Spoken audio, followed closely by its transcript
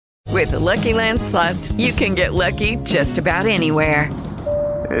With the Lucky Land Slots, you can get lucky just about anywhere.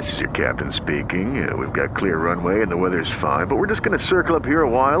 This is your captain speaking. We've got clear runway and the weather's fine, but we're just going to circle up here a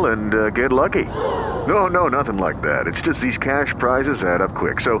while and get lucky. No, nothing like that. It's just these cash prizes add up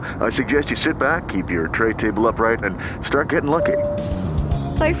quick. So I suggest you sit back, keep your tray table upright, and start getting lucky.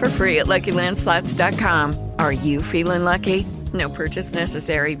 Play for free at LuckyLandSlots.com. Are you feeling lucky? No purchase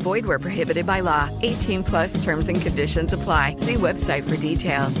necessary. Void where prohibited by law. 18 plus terms and conditions apply. See website for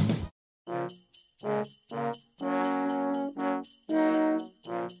details. Ho,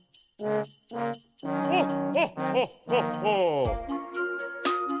 ho, ho, ho, ho.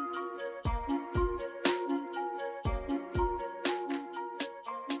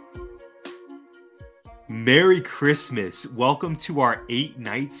 Merry Christmas. Welcome to our 8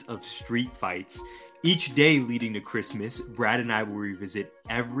 nights of street fights. Each day leading to Christmas, Brad and I will revisit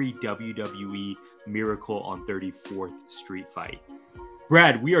every WWE Miracle on 34th Street fight.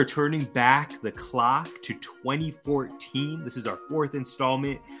 Brad, we are turning back the clock to 2014. This is our 4th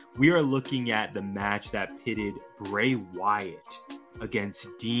installment. We are looking at the match that pitted Bray Wyatt against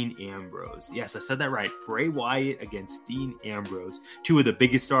Dean Ambrose. Yes, I said that right. Bray Wyatt against Dean Ambrose. 2 of the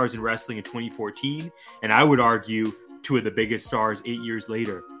biggest stars in wrestling in 2014. And I would argue 2 of the biggest stars 8 years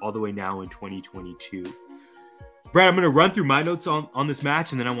later, all the way now in 2022. Brad, I'm going to run through my notes on this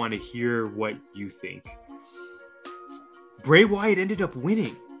match, and then I want to hear what you think. Bray Wyatt ended up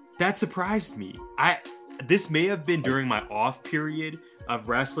winning. That surprised me. This may have been during my off period of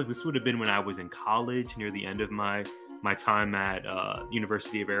wrestling. This would have been when I was in college, near the end of my time at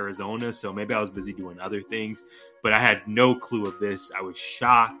University of Arizona. So maybe I was busy doing other things, but I had no clue of this. I was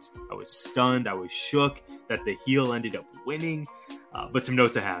shocked. I was stunned. I was shook that the heel ended up winning. But some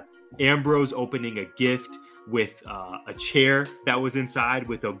notes I have. Ambrose opening a gift with a chair that was inside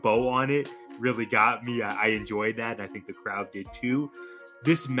with a bow on it really got me. I enjoyed that, and I think the crowd did too.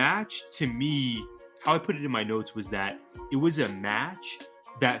 This match, to me, how I put it in my notes was that it was a match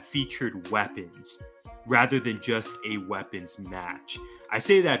that featured weapons rather than just a weapons match. I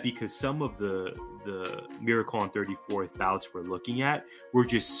say that because some of the Miracle on 34th bouts we're looking at were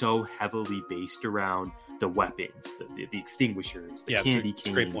just so heavily based around the weapons, the extinguishers, the candy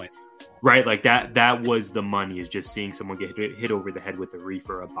canes. Great point. Right, like that was the money, is just seeing someone get hit over the head with a reef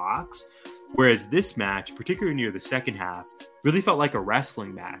or a box. Whereas this match, particularly near the second half, really felt like a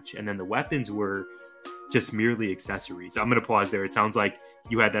wrestling match. And then the weapons were just merely accessories. I'm going to pause there. It sounds like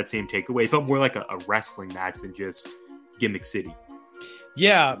you had that same takeaway. It felt more like a wrestling match than just Gimmick City.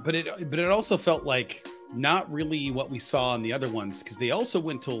 Yeah, but it also felt like not really what we saw in the other ones, because they also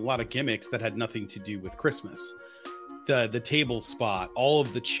went to a lot of gimmicks that had nothing to do with Christmas. The table spot, all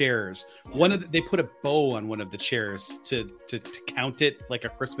of the chairs. They put a bow on one of the chairs to count it like a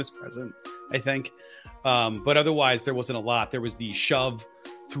Christmas present, I think. But otherwise, there wasn't a lot. There was the shove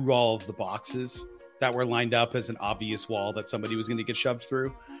through all of the boxes that were lined up as an obvious wall that somebody was going to get shoved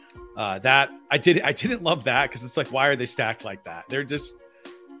through. That I didn't love that, because it's like, why are they stacked like that? They're just,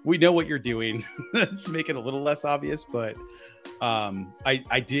 we know what you're doing. Let's make it a little less obvious, but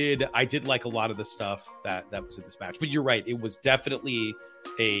I did like a lot of the stuff that was in this match. But you're right, it was definitely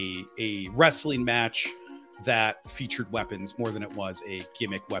a wrestling match that featured weapons more than it was a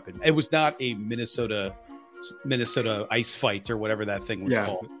gimmick weapon. It was not a Minnesota ice fight or whatever that thing was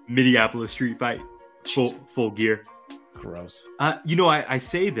called. Minneapolis street fight. Full gear. Gross. I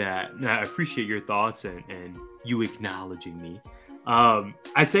say that, and I appreciate your thoughts and you acknowledging me.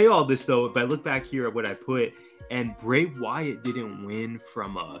 I say all this, though, if I look back here at what I put, and Bray Wyatt didn't win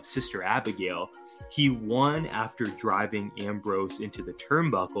from Sister Abigail. He won after driving Ambrose into the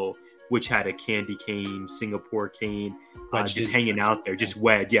turnbuckle, which had a candy cane, Singapore cane, just hanging out there, just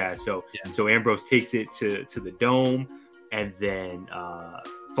wedge. Yeah. So Ambrose takes it to the dome and then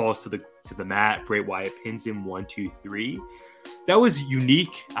falls to the mat. Bray Wyatt pins him 1, 2, 3. That was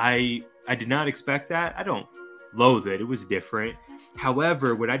unique. I did not expect that. I don't loathe it. It was different.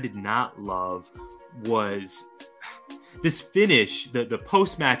 However, what I did not love was this finish, the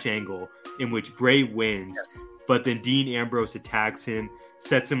post-match angle in which Bray wins, but then Dean Ambrose attacks him,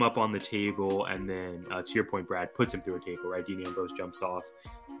 sets him up on the table, and then, to your point, Brad, puts him through a table, right? Dean Ambrose jumps off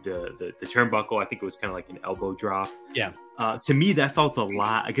the turnbuckle. I think it was kind of like an elbow drop. Yeah. To me, that felt a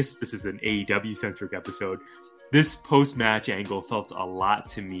lot. I guess this is an AEW-centric episode. This post-match angle felt a lot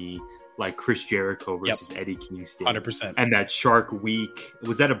to me like Chris Jericho versus Eddie Kingston. 100%. And that Shark Week,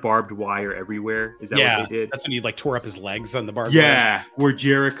 was that a barbed wire everywhere? Is that what they did? That's when he tore up his legs on the barbed wire. Yeah, where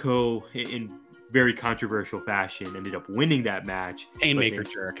Jericho, in very controversial fashion, ended up winning that match. Painmaker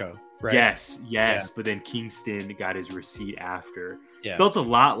Jericho, right? Yes. Yeah. But then Kingston got his receipt after. felt a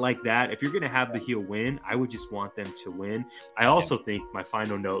lot like that. If you're going to have the heel win, I would just want them to win. I also think, my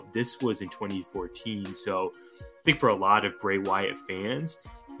final note, this was in 2014. So I think for a lot of Bray Wyatt fans,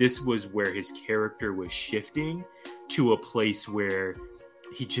 this was where his character was shifting to a place where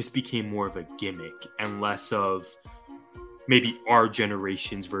he just became more of a gimmick and less of maybe our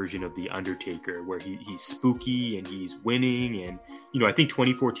generation's version of The Undertaker, where he's spooky and he's winning. And, I think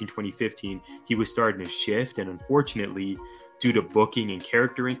 2014, 2015, he was starting to shift. And unfortunately, due to booking and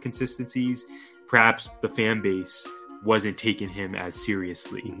character inconsistencies, perhaps the fan base wasn't taking him as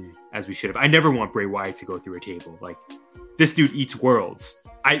seriously as we should have. I never want Bray Wyatt to go through a table. Like, this dude eats worlds.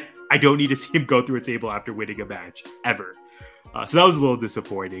 I don't need to see him go through a table after winning a match, ever. So that was a little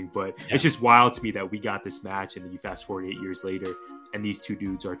disappointing, but it's just wild to me that we got this match and then you fast forward 8 years later and these two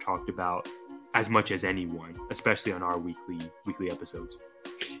dudes are talked about as much as anyone, especially on our weekly episodes.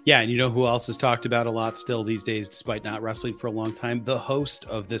 Yeah, and you know who else is talked about a lot still these days, despite not wrestling for a long time? The host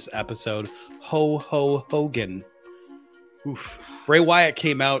of this episode, Ho Ho Hogan. Oof. Bray Wyatt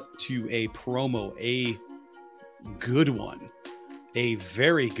came out to a promo, a good one. A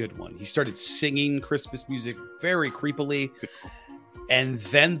very good one. He started singing Christmas music very creepily. And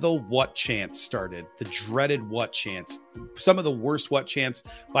then the what chants started. The dreaded what chants. Some of the worst what chants.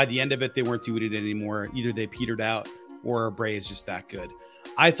 By the end of it, they weren't doing it anymore. Either they petered out or Bray is just that good.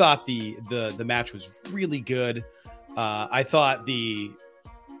 I thought the match was really good. I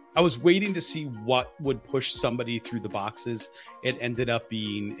was waiting to see what would push somebody through the boxes. It ended up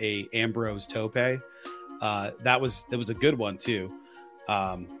being a Ambrose Tope. That was a good one too.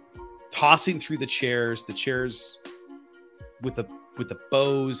 Tossing through the chairs with the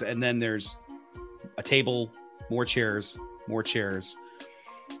bows, and then there's a table, more chairs.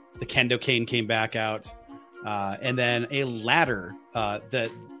 The kendo cane came back out, and then a ladder. The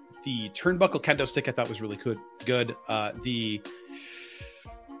turnbuckle kendo stick I thought was really good. The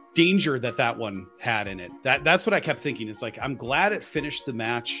danger that one had in it. That's what I kept thinking. It's like, I'm glad it finished the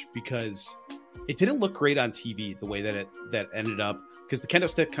match because it didn't look great on TV the way that ended up. Because the kendo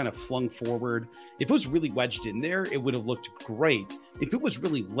stick kind of flung forward. If it was really wedged in there, it would have looked great. If it was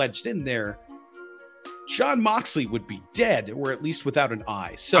really wedged in there, Jon Moxley would be dead, or at least without an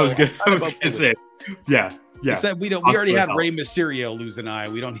eye. So I was gonna say, yeah. We already had Rey Mysterio lose an eye.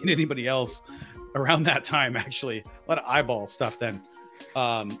 We don't need anybody else around that time. Actually, a lot of eyeball stuff then.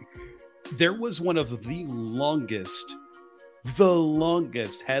 There was one of the longest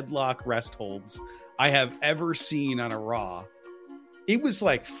headlock rest holds I have ever seen on a Raw. It was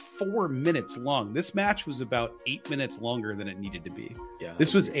like 4 minutes long. This match was about 8 minutes longer than it needed to be. Yeah,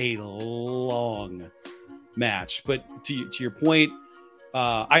 this was a long match. But to your point,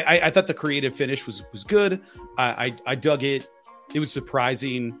 I thought the creative finish was good. I dug it. It was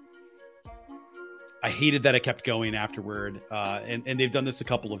surprising. I hated that it kept going afterward. And they've done this a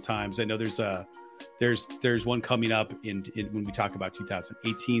couple of times. I know there's one coming up in when we talk about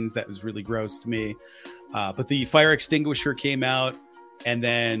 2018s that was really gross to me. But the fire extinguisher came out. And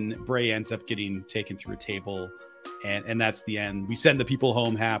then Bray ends up getting taken through a table, and that's the end. We send the people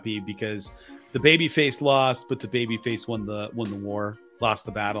home happy because the babyface lost, but the babyface won the war, lost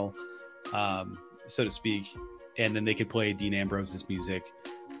the battle, so to speak. And then they could play Dean Ambrose's music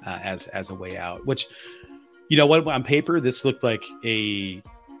as a way out. Which, you know what, on paper this looked like and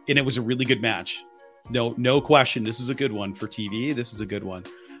it was a really good match. No question, this was a good one for TV. This is a good one,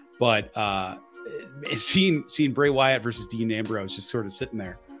 but seeing Bray Wyatt versus Dean Ambrose just sort of sitting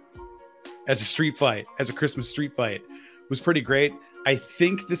there as a street fight, as a Christmas street fight, was pretty great. I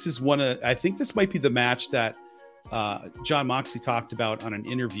think this might be the match that Jon Moxley talked about on an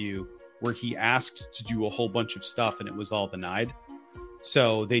interview where he asked to do a whole bunch of stuff and it was all denied.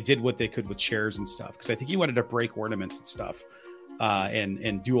 So they did what they could with chairs and stuff, because I think he wanted to break ornaments and stuff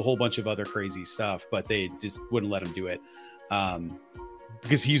and do a whole bunch of other crazy stuff, but they just wouldn't let him do it.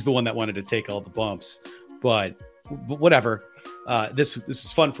 Because he's the one that wanted to take all the bumps, but whatever. This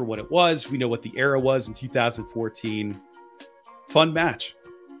is fun for what it was. We know what the era was in 2014. Fun match.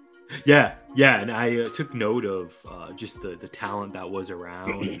 Yeah. And I took note of just the talent that was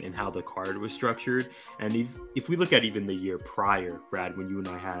around and how the card was structured. And if we look at even the year prior, Brad, when you and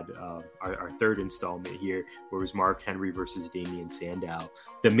I had our third installment here, where it was Mark Henry versus Damian Sandow,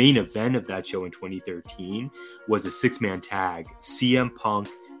 the main event of that show in 2013 was a 6-man tag: CM Punk,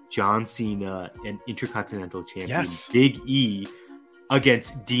 John Cena, and Intercontinental Champion Big E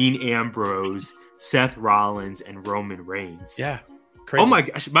against Dean Ambrose, Seth Rollins, and Roman Reigns. Yeah. Crazy. Oh my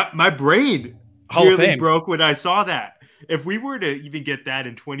gosh, my brain nearly broke when I saw that. If we were to even get that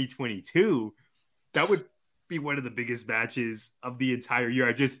in 2022, that would be one of the biggest matches of the entire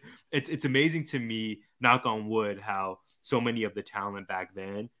year. It's amazing to me, knock on wood, how so many of the talent back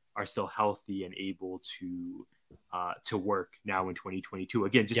then are still healthy and able to work now in 2022.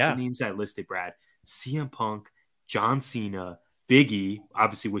 Again, just the names I listed, Brad: CM Punk, John Cena, Big E,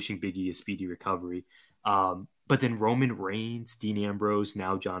 obviously wishing Big E a speedy recovery. But then Roman Reigns, Dean Ambrose,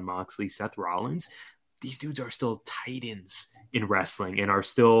 now Jon Moxley, Seth Rollins. These dudes are still titans in wrestling and are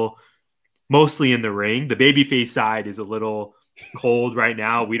still mostly in the ring. The babyface side is a little cold right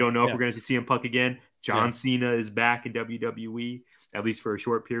now. We don't know if we're going to see CM Punk again. John Cena is back in WWE, at least for a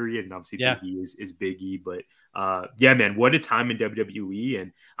short period. And obviously Big E is Big E. But man, what a time in WWE.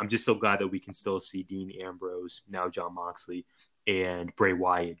 And I'm just so glad that we can still see Dean Ambrose, now Jon Moxley, and Bray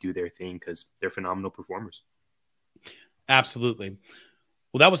Wyatt do their thing because they're phenomenal performers. Absolutely.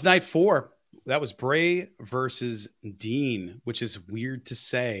 Well, that was night 4. That was Bray versus Dean, which is weird to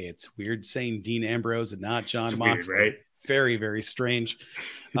say. It's weird saying Dean Ambrose and not Jon Moxley. Weird, right? Very, very strange.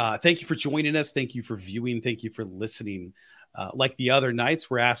 Thank you for joining us. Thank you for viewing. Thank you for listening. Like the other nights,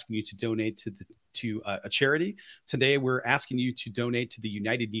 we're asking you to donate to a charity. Today, we're asking you to donate to the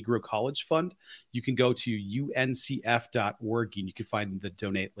United Negro College Fund. You can go to uncf.org and you can find the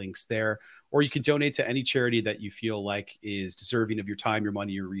donate links there, or you can donate to any charity that you feel like is deserving of your time, your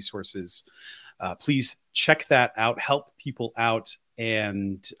money, your resources. Please check that out, help people out,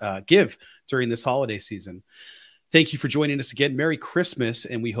 and give during this holiday season. Thank you for joining us again. Merry Christmas,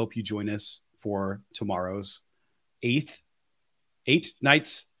 and we hope you join us for tomorrow's 8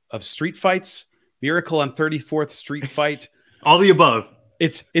 nights of street fights. Miracle on 34th Street fight. All the above.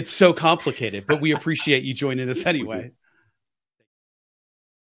 It's so complicated, but we appreciate you joining us anyway.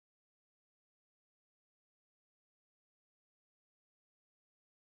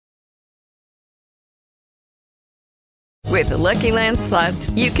 With the Lucky Land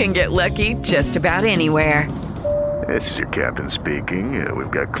Slots, you can get lucky just about anywhere. This is your captain speaking.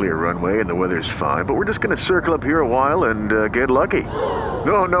 We've got clear runway and the weather's fine, but we're just going to circle up here a while and get lucky.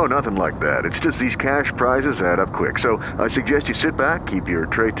 No, nothing like that. It's just these cash prizes add up quick. So I suggest you sit back, keep your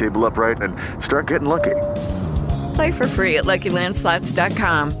tray table upright, and start getting lucky. Play for free at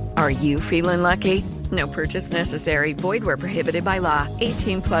LuckyLandSlots.com. Are you feeling lucky? No purchase necessary. Void where prohibited by law.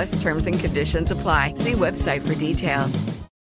 18+ terms and conditions apply. See website for details.